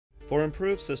For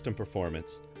improved system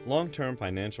performance, long-term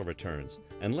financial returns,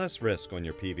 and less risk on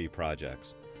your PV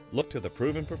projects, look to the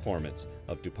proven performance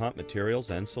of DuPont Materials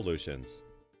and Solutions.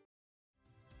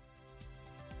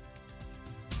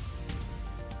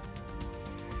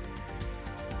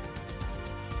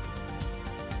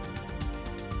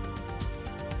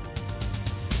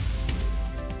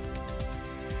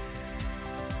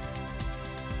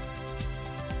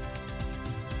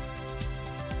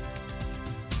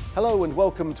 Hello and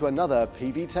welcome to another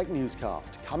PV Tech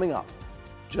Newscast. Coming up,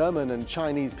 German and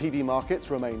Chinese PV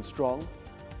markets remain strong,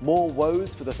 more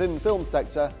woes for the thin film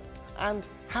sector, and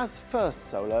has First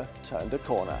Solar turned a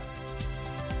corner?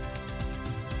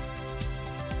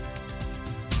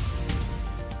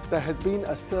 There has been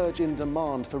a surge in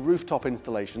demand for rooftop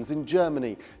installations in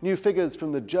Germany. New figures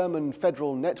from the German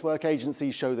Federal Network Agency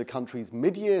show the country's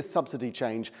mid-year subsidy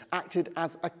change acted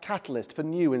as a catalyst for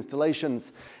new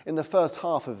installations. In the first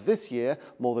half of this year,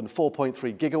 more than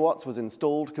 4.3 gigawatts was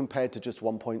installed compared to just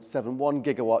 1.71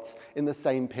 gigawatts in the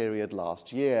same period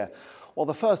last year. While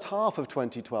the first half of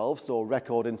 2012 saw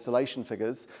record installation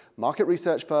figures, market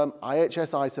research firm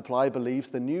IHS iSuppli believes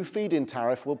the new feed-in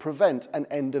tariff will prevent an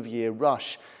end-of-year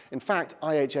rush. In fact,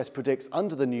 IHS predicts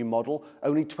under the new model,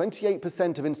 only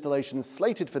 28% of installations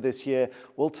slated for this year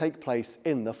will take place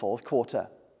in the fourth quarter.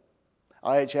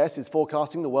 IHS is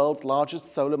forecasting the world's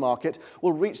largest solar market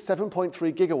will reach 7.3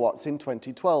 gigawatts in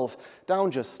 2012, down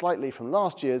just slightly from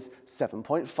last year's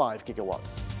 7.5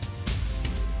 gigawatts.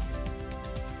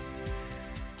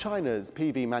 China's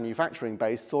PV manufacturing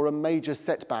base saw a major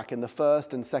setback in the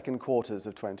first and second quarters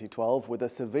of 2012 with a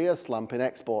severe slump in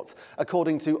exports,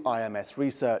 according to IMS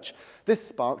research. This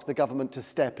sparked the government to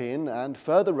step in and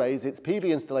further raise its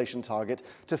PV installation target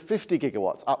to 50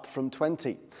 gigawatts, up from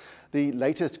 20. The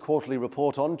latest quarterly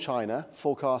report on China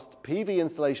forecasts PV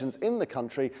installations in the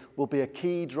country will be a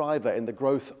key driver in the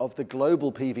growth of the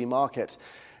global PV market.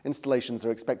 Installations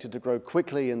are expected to grow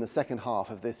quickly in the second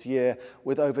half of this year,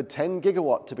 with over 10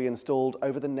 gigawatt to be installed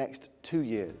over the next 2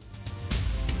 years.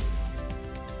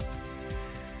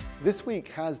 This week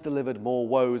has delivered more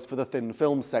woes for the thin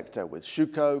film sector, with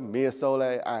Schuco,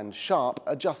 MiaSolé and Sharp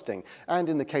adjusting, and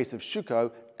in the case of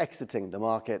Schuco, exiting the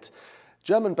market.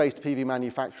 German-based PV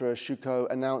manufacturer Schuco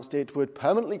announced it would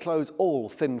permanently close all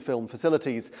thin film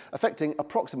facilities, affecting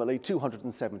approximately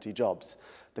 270 jobs.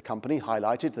 The company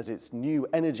highlighted that its new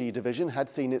energy division had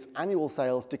seen its annual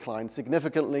sales decline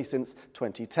significantly since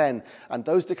 2010, and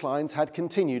those declines had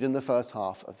continued in the first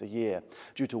half of the year,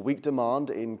 due to weak demand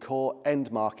in core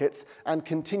end markets and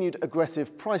continued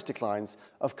aggressive price declines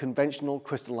of conventional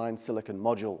crystalline silicon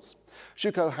modules.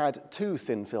 Schuco had 2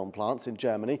 thin film plants in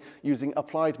Germany using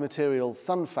Applied Materials'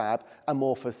 SunFab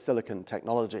amorphous silicon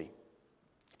technology.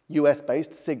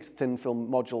 US-based SIG's thin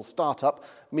film module startup,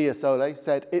 MiaSolé,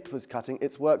 said it was cutting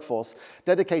its workforce,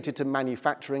 dedicated to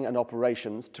manufacturing and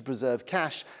operations to preserve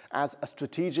cash, as a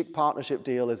strategic partnership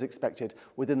deal is expected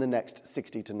within the next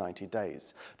 60 to 90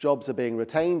 days. Jobs are being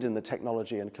retained in the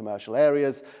technology and commercial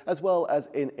areas, as well as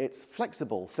in its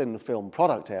flexible thin film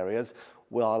product areas,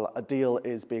 while a deal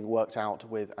is being worked out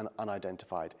with an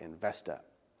unidentified investor.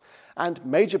 And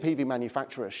major PV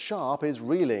manufacturer Sharp is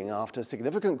reeling after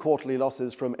significant quarterly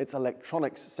losses from its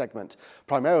electronics segment,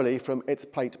 primarily from its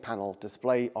plate panel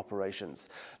display operations.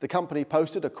 The company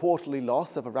posted a quarterly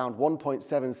loss of around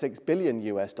 $1.76 billion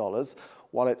US,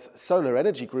 while its solar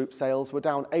energy group sales were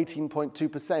down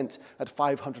 18.2% at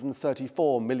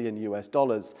 $534 million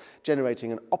US,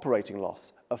 generating an operating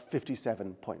loss of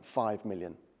 $57.5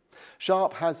 million.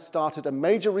 Sharp has started a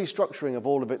major restructuring of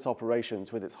all of its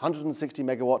operations, with its 160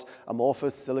 megawatt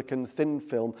amorphous silicon thin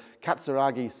film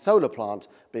Katsuragi solar plant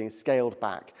being scaled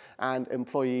back and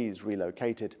employees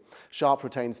relocated. Sharp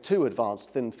retains 2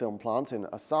 advanced thin film plants in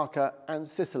Osaka and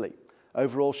Sicily.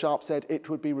 Overall, Sharp said it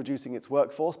would be reducing its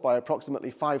workforce by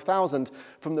approximately 5,000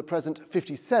 from the present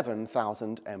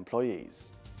 57,000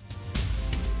 employees.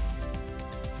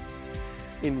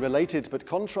 In related but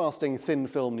contrasting thin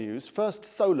film news, First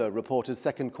Solar reported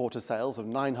second quarter sales of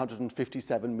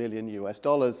 $957 million US,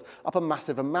 up a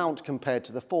massive amount compared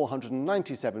to the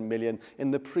 $497 million in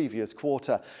the previous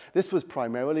quarter. This was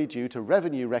primarily due to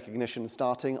revenue recognition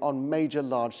starting on major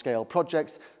large-scale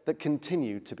projects that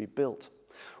continue to be built.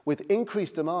 With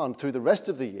increased demand through the rest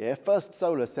of the year, First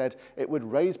Solar said it would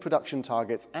raise production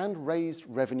targets and raised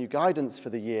revenue guidance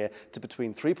for the year to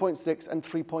between $3.6 and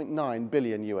 $3.9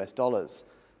 billion US.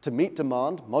 To meet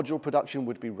demand, module production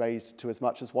would be raised to as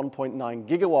much as 1.9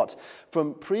 gigawatt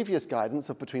from previous guidance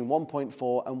of between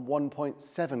 1.4 and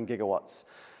 1.7 gigawatts.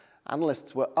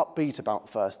 Analysts were upbeat about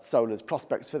First Solar's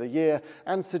prospects for the year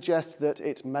and suggest that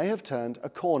it may have turned a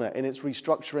corner in its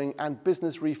restructuring and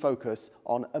business refocus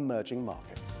on emerging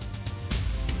markets.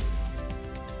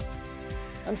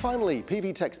 And finally,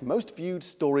 PV Tech's most viewed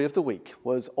story of the week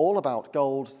was all about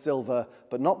gold, silver,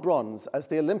 but not bronze as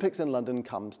the Olympics in London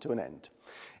comes to an end.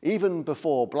 Even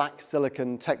before black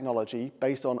silicon technology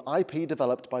based on IP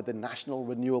developed by the National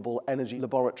Renewable Energy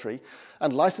Laboratory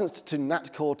and licensed to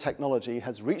Natcore Technology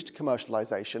has reached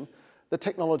commercialization, the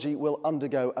technology will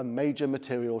undergo a major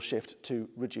material shift to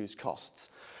reduce costs.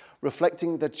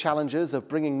 Reflecting the challenges of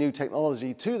bringing new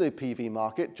technology to the PV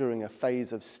market during a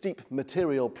phase of steep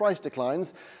material price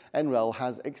declines, NREL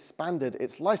has expanded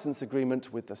its license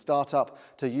agreement with the startup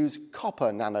to use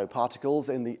copper nanoparticles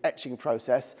in the etching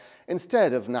process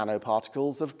instead of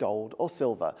nanoparticles of gold or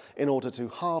silver in order to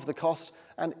halve the cost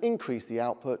and increase the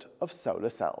output of solar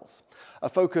cells. A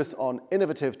focus on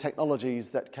innovative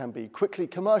technologies that can be quickly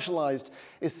commercialized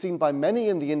is seen by many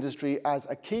in the industry as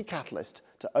a key catalyst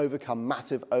to overcome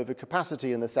massive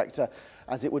overcapacity in the sector,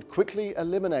 as it would quickly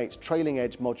eliminate trailing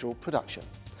edge module production.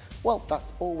 Well,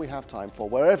 that's all we have time for.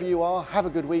 Wherever you are, have a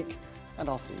good week, and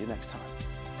I'll see you next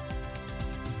time.